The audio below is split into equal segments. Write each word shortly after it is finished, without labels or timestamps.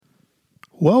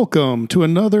Welcome to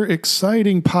another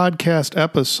exciting podcast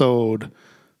episode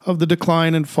of The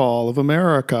Decline and Fall of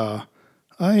America.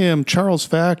 I am Charles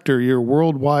Factor, your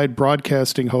worldwide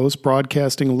broadcasting host,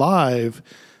 broadcasting live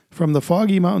from the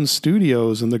Foggy Mountain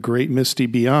Studios in the Great Misty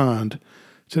Beyond.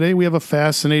 Today we have a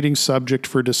fascinating subject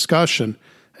for discussion,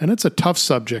 and it's a tough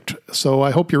subject, so I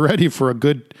hope you're ready for a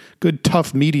good,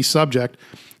 tough, meaty subject.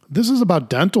 This is about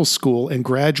dental school and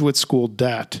graduate school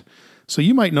debt. So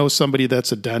you might know somebody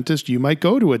that's a dentist. You might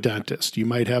go to a dentist. You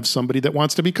might have somebody that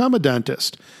wants to become a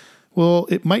dentist. Well,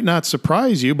 it might not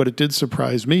surprise you, but it did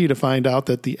surprise me to find out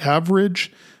that the average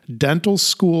dental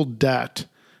school debt,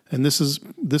 and this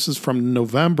is from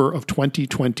November of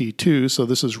 2022, so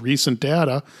this is recent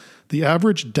data, the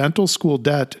average dental school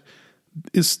debt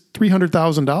is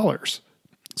 $300,000.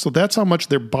 So that's how much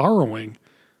they're borrowing.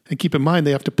 And keep in mind,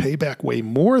 they have to pay back way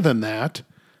more than that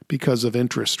because of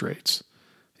interest rates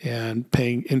and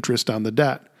paying interest on the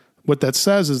debt. What that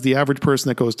says is the average person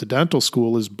that goes to dental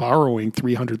school is borrowing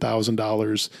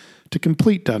 $300,000 to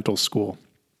complete dental school.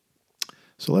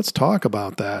 So let's talk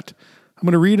about that. I'm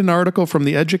going to read an article from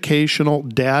the Educational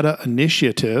Data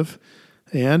Initiative,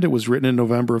 and it was written in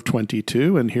November of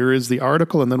 22, and here is the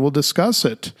article, and then we'll discuss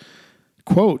it.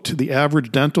 Quote, the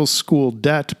average dental school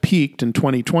debt peaked in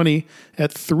 2020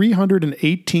 at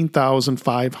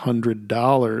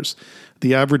 $318,500.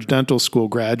 The average dental school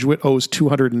graduate owes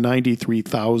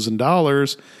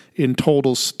 $293,000 in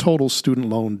total student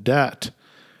loan debt.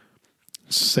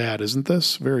 Sad, isn't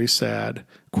this? Very sad.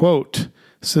 Quote,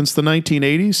 since the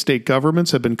 1980s, state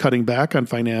governments have been cutting back on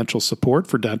financial support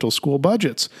for dental school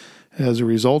budgets. As a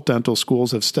result, dental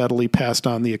schools have steadily passed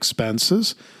on the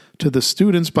expenses to the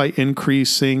students by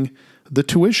increasing the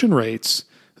tuition rates.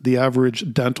 The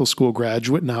average dental school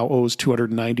graduate now owes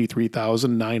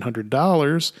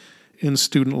 $293,900 in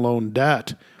student loan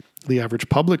debt. The average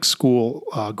public school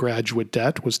graduate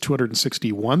debt was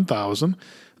 $261,000.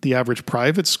 The average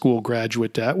private school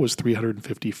graduate debt was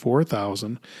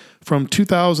 $354,000. From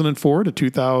 2004 to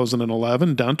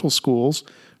 2011, dental schools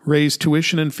raised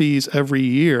tuition and fees every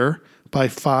year by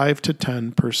 5 to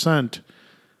 10%.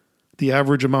 The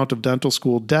average amount of dental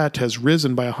school debt has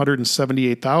risen by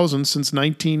 $178,000 since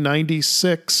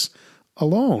 1996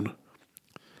 alone.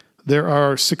 There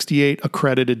are 68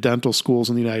 accredited dental schools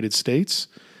in the United States.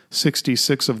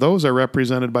 66 of those are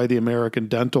represented by the American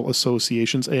Dental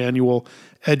Association's annual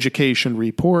education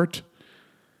report.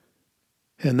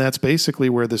 And that's basically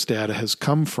where this data has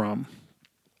come from.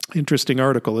 Interesting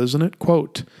article, isn't it?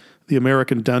 Quote, the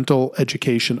American Dental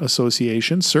Education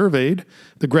Association surveyed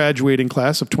the graduating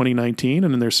class of 2019,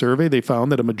 and in their survey they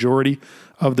found that a majority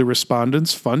of the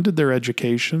respondents funded their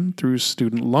education through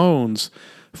student loans.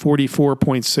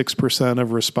 44.6%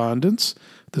 of respondents,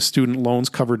 the student loans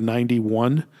covered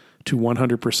 91 to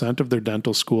 100% of their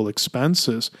dental school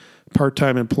expenses.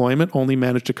 Part-time employment only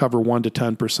managed to cover 1 to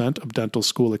 10% of dental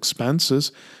school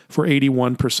expenses for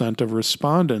 81% of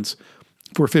respondents.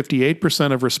 For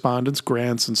 58% of respondents,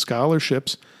 grants and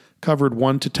scholarships covered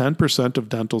 1 to 10% of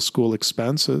dental school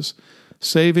expenses.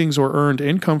 Savings or earned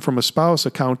income from a spouse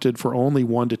accounted for only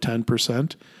 1 to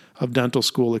 10% of dental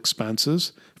school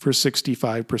expenses for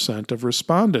 65% of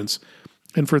respondents.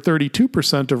 And for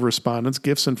 32% of respondents,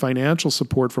 gifts and financial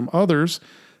support from others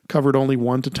covered only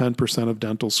 1 to 10% of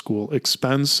dental school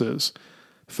expenses.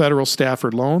 Federal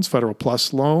Stafford loans, Federal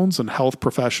Plus loans, and health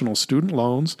professional student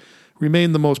loans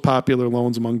remain the most popular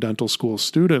loans among dental school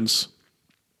students.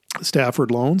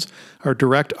 Stafford loans are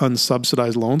direct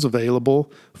unsubsidized loans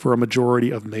available for a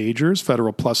majority of majors.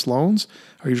 Federal Plus loans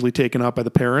are usually taken out by the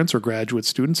parents or graduate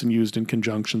students and used in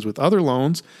conjunctions with other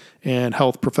loans. And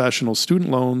health professional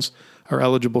student loans are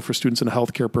eligible for students in a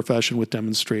healthcare profession with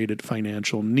demonstrated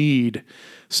financial need.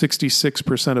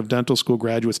 66% of dental school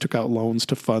graduates took out loans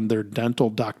to fund their dental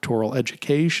doctoral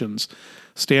educations.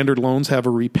 Standard loans have a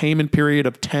repayment period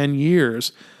of 10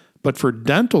 years. But for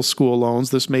dental school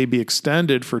loans, this may be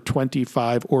extended for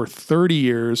 25 or 30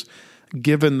 years,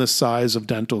 given the size of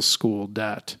dental school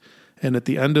debt. And at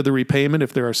the end of the repayment,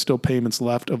 if there are still payments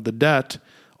left of the debt,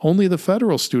 only the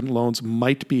federal student loans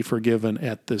might be forgiven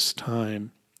at this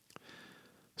time.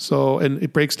 So, and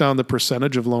it breaks down the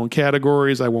percentage of loan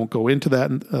categories. I won't go into that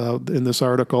in this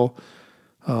article,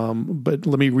 but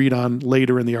let me read on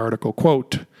later in the article.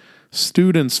 Quote,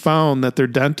 students found that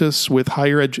dentists with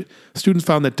higher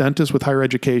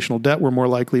educational debt were more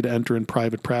likely to enter in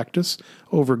private practice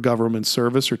over government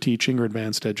service or teaching or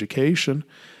advanced education.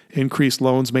 Increased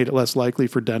loans made it less likely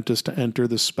for dentists to enter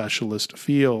the specialist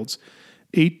fields.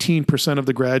 18% of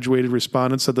the graduated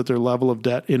respondents said that their level of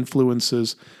debt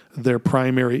influences their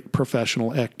primary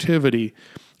professional activity.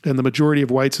 And the majority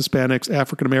of whites, Hispanics,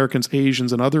 African Americans,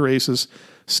 Asians, and other races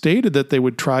stated that they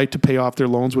would try to pay off their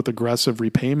loans with aggressive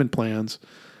repayment plans.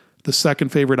 The second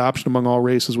favorite option among all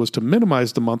races was to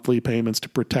minimize the monthly payments to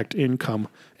protect income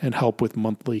and help with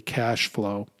monthly cash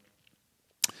flow.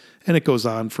 And it goes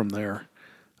on from there.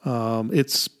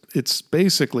 It's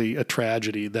basically a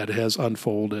tragedy that has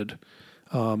unfolded.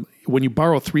 When you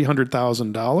borrow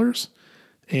 $300,000,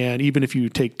 and even if you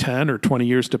take 10 or 20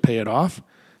 years to pay it off,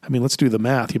 I mean, let's do the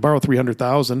math. You borrow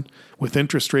 $300,000 with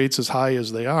interest rates as high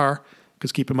as they are,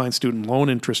 because keep in mind, student loan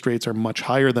interest rates are much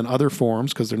higher than other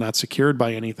forms because they're not secured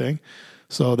by anything.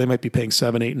 So they might be paying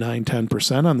 7, 8, 9,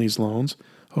 10% on these loans.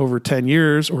 Over 10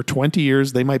 years or 20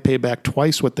 years, they might pay back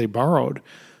twice what they borrowed.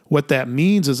 What that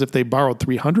means is if they borrowed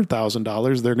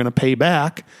 $300,000, they're going to pay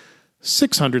back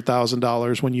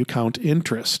 $600,000 when you count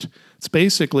interest. It's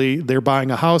basically they're buying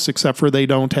a house except for they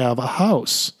don't have a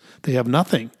house. They have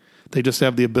nothing. They just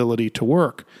have the ability to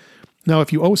work. Now,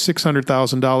 if you owe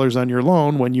 $600,000 on your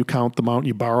loan, when you count the amount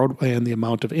you borrowed and the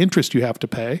amount of interest you have to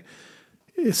pay,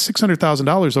 it's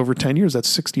 $600,000 over 10 years.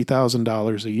 That's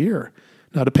 $60,000 a year.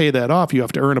 Now, to pay that off, you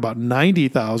have to earn about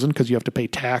 $90,000 because you have to pay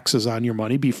taxes on your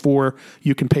money before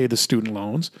you can pay the student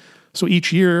loans. So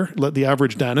each year, the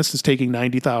average dentist is taking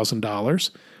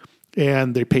 $90,000,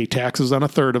 and they pay taxes on a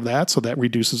third of that, so that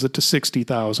reduces it to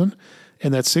 $60,000.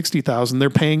 And that $60,000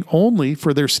 they're paying only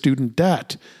for their student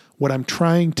debt. What I'm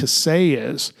trying to say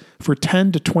is, for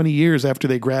 10 to 20 years after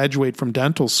they graduate from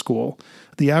dental school,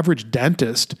 the average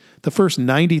dentist, the first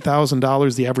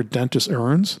 $90,000 the average dentist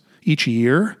earns each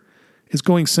year is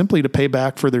going simply to pay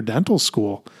back for their dental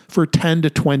school for 10 to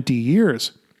 20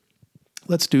 years.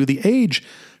 Let's do the age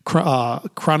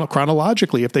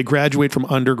chronologically. If they graduate from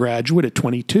undergraduate at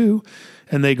 22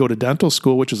 and they go to dental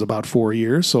school, which is about 4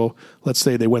 years, so let's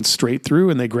say they went straight through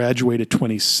and they graduate at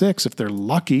 26. If they're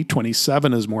lucky,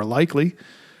 27 is more likely,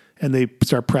 and they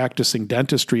start practicing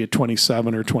dentistry at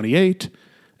 27 or 28,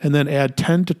 and then add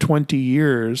 10 to 20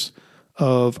 years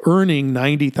of earning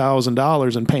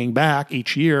 $90,000 and paying back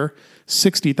each year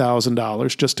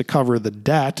 $60,000 just to cover the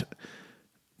debt.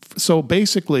 So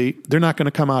basically, they're not going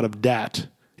to come out of debt,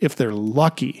 if they're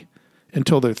lucky,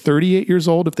 until they're 38 years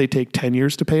old if they take 10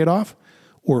 years to pay it off,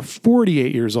 or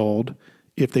 48 years old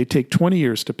if they take 20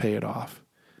 years to pay it off.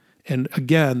 And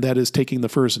again, that is taking the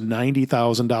first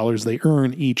 $90,000 they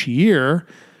earn each year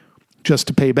just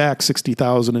to pay back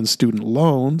 $60,000 in student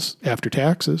loans after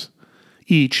taxes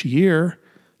each year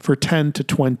for 10 to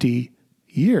 20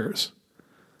 years.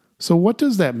 So what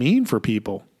does that mean for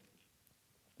people?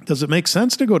 Does it make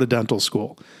sense to go to dental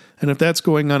school? And if that's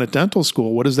going on at dental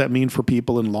school, what does that mean for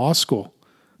people in law school?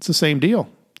 It's the same deal.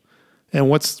 And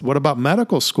what about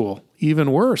medical school?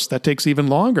 Even worse. That takes even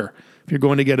longer if you're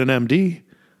going to get an MD.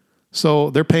 So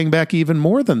they're paying back even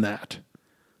more than that.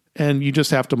 And you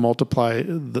just have to multiply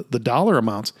the dollar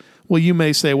amounts. Well, you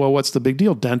may say, well, what's the big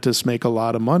deal? Dentists make a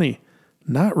lot of money.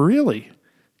 Not really.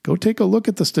 Go take a look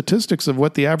at the statistics of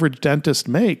what the average dentist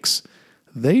makes.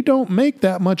 They don't make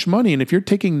that much money. And if you're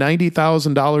taking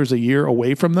 $90,000 a year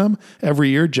away from them every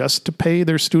year just to pay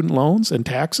their student loans and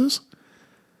taxes,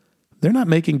 they're not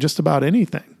making just about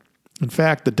anything. In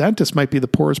fact, the dentist might be the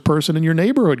poorest person in your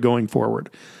neighborhood going forward.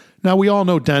 Now, we all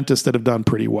know dentists that have done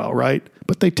pretty well, right?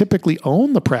 But they typically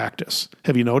own the practice.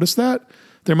 Have you noticed that?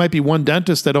 There might be one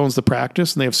dentist that owns the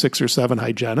practice and they have 6 or 7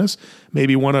 hygienists.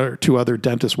 Maybe 1 or 2 other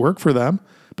dentists work for them.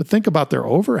 But think about their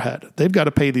overhead. They've got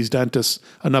to pay these dentists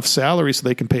enough salary so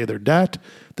they can pay their debt.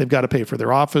 They've got to pay for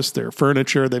their office, their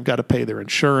furniture. They've got to pay their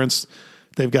insurance.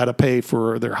 They've got to pay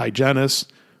for their hygienists.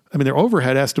 I mean, their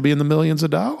overhead has to be in the millions of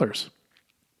dollars.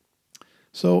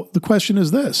 So the question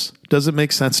is this: does it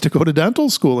make sense to go to dental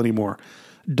school anymore?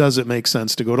 Does it make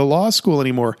sense to go to law school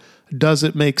anymore? Does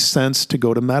it make sense to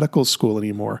go to medical school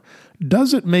anymore?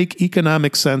 Does it make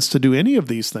economic sense to do any of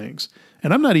these things?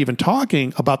 And I'm not even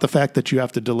talking about the fact that you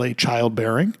have to delay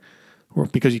childbearing, or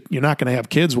because you're not going to have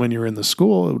kids when you're in the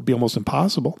school. It would be almost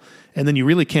impossible. And then you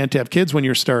really can't have kids when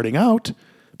you're starting out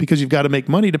because you've got to make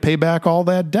money to pay back all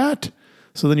that debt.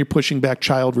 So then you're pushing back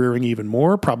child rearing even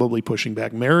more, probably pushing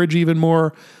back marriage even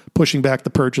more, pushing back the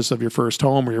purchase of your first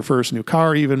home or your first new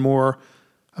car even more.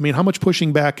 I mean, how much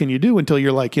pushing back can you do until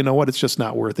you're like, you know what, it's just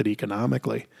not worth it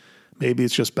economically. Maybe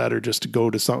it's just better just to go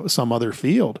to some other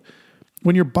field.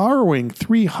 When you're borrowing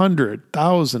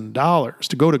 $300,000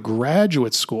 to go to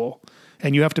graduate school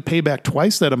and you have to pay back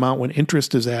twice that amount when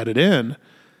interest is added in,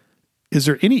 is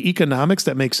there any economics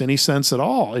that makes any sense at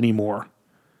all anymore?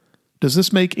 Does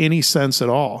this make any sense at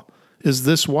all? Is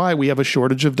this why we have a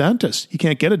shortage of dentists? You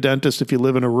can't get a dentist if you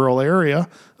live in a rural area.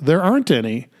 There aren't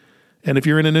any. And if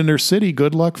you're in an inner city,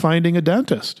 good luck finding a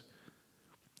dentist.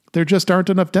 There just aren't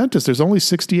enough dentists. There's only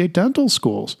 68 dental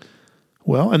schools.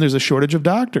 Well, and there's a shortage of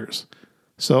doctors.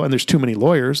 So, and there's too many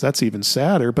lawyers. That's even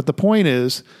sadder. But the point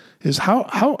is how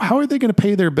are they going to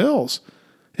pay their bills?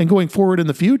 And going forward in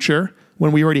the future,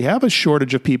 when we already have a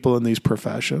shortage of people in these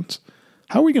professions,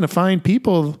 how are we going to find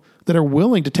people that are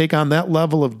willing to take on that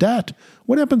level of debt?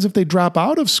 What happens if they drop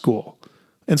out of school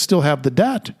and still have the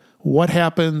debt? What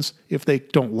happens if they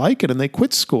don't like it and they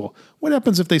quit school? What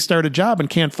happens if they start a job and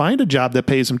can't find a job that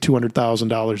pays them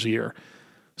 $200,000 a year?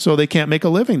 So they can't make a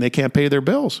living. They can't pay their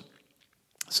bills.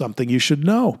 Something you should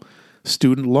know.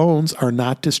 Student loans are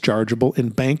not dischargeable in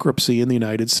bankruptcy in the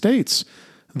United States.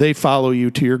 They follow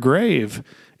you to your grave.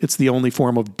 It's the only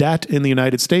form of debt in the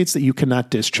United States that you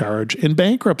cannot discharge in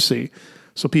bankruptcy.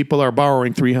 So people are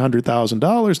borrowing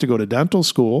 $300,000 to go to dental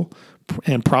school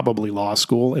and probably law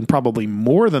school and probably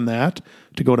more than that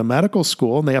to go to medical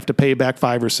school, and they have to pay back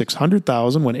 $500,000 or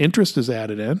 $600,000 when interest is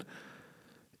added in.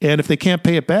 And if they can't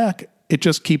pay it back, it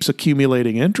just keeps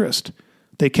accumulating interest.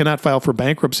 They cannot file for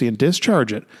bankruptcy and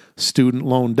discharge it. Student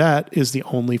loan debt is the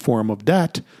only form of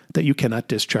debt that you cannot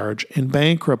discharge in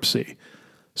bankruptcy.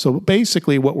 So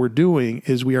basically what we're doing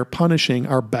is we are punishing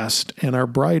our best and our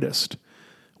brightest.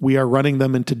 We are running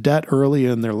them into debt early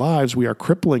in their lives. We are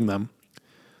crippling them.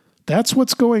 That's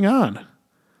what's going on.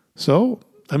 So,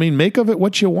 make of it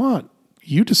what you want.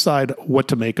 You decide what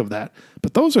to make of that.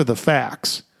 But those are the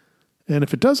facts. And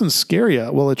if it doesn't scare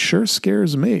you, well, it sure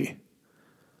scares me.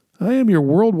 I am your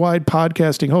worldwide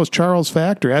podcasting host, Charles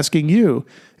Factor, asking you,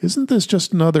 isn't this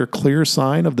just another clear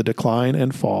sign of the decline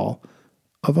and fall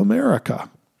of America?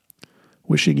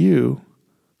 Wishing you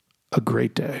a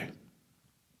great day.